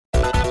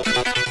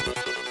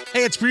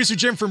Hey, it's producer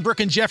Jim from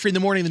Brooke and Jeffrey in the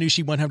morning, the new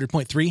Sheet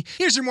 100.3.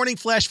 Here's your morning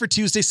flash for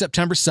Tuesday,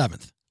 September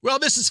 7th. Well,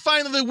 this is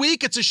finally the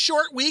week. It's a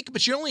short week,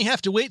 but you only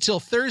have to wait till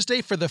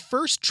Thursday for the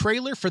first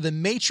trailer for The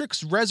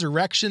Matrix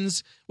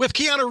Resurrections, with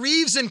Keanu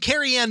Reeves and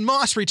Carrie-Anne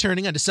Moss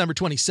returning on December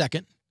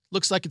 22nd.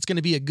 Looks like it's going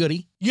to be a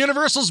goodie.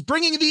 Universal's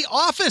bringing the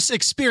Office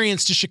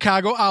experience to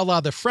Chicago, a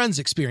la the Friends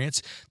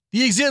experience.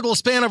 The exhibit will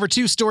span over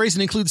 2 stories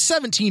and include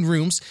 17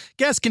 rooms.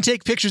 Guests can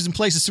take pictures in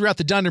places throughout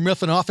the Dunder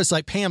Mifflin office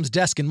like Pam's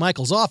desk and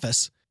Michael's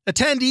office.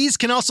 Attendees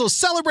can also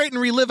celebrate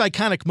and relive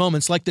iconic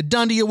moments like the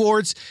Dundie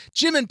Awards,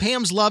 Jim and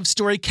Pam's love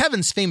story,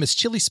 Kevin's famous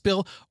chili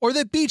spill, or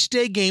the beach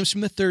day games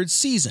from the 3rd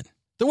season.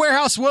 The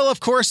warehouse will, of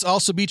course,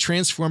 also be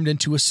transformed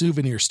into a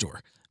souvenir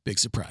store. Big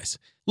surprise.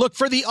 Look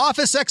for the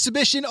Office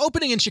exhibition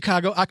opening in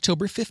Chicago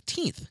October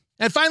 15th.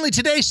 And finally,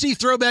 today's Steve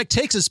Throwback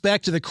takes us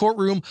back to the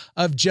courtroom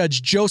of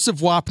Judge Joseph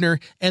Wapner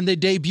and the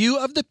debut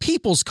of the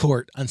People's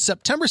Court on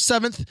September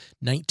 7th,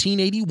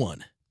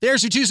 1981.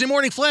 There's your Tuesday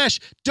Morning Flash.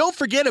 Don't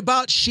forget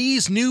about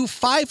She's new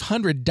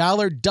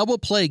 $500 double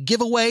play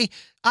giveaway.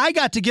 I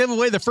got to give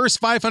away the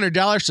first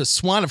 $500 to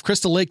Swan of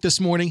Crystal Lake this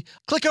morning.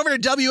 Click over to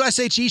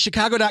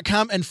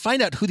WSHEChicago.com and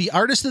find out who the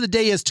artist of the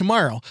day is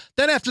tomorrow.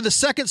 Then after the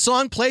second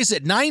song plays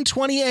at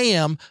 9:20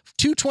 a.m.,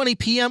 2:20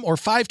 p.m., or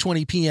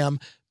 5:20 p.m.,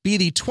 be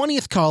the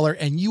 20th caller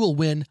and you will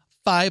win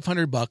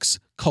 $500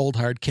 cold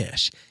hard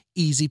cash.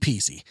 Easy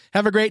peasy.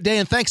 Have a great day,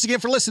 and thanks again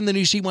for listening to the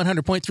new Sheet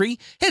 100.3.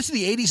 Hits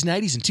the 80s,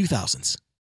 90s, and 2000s.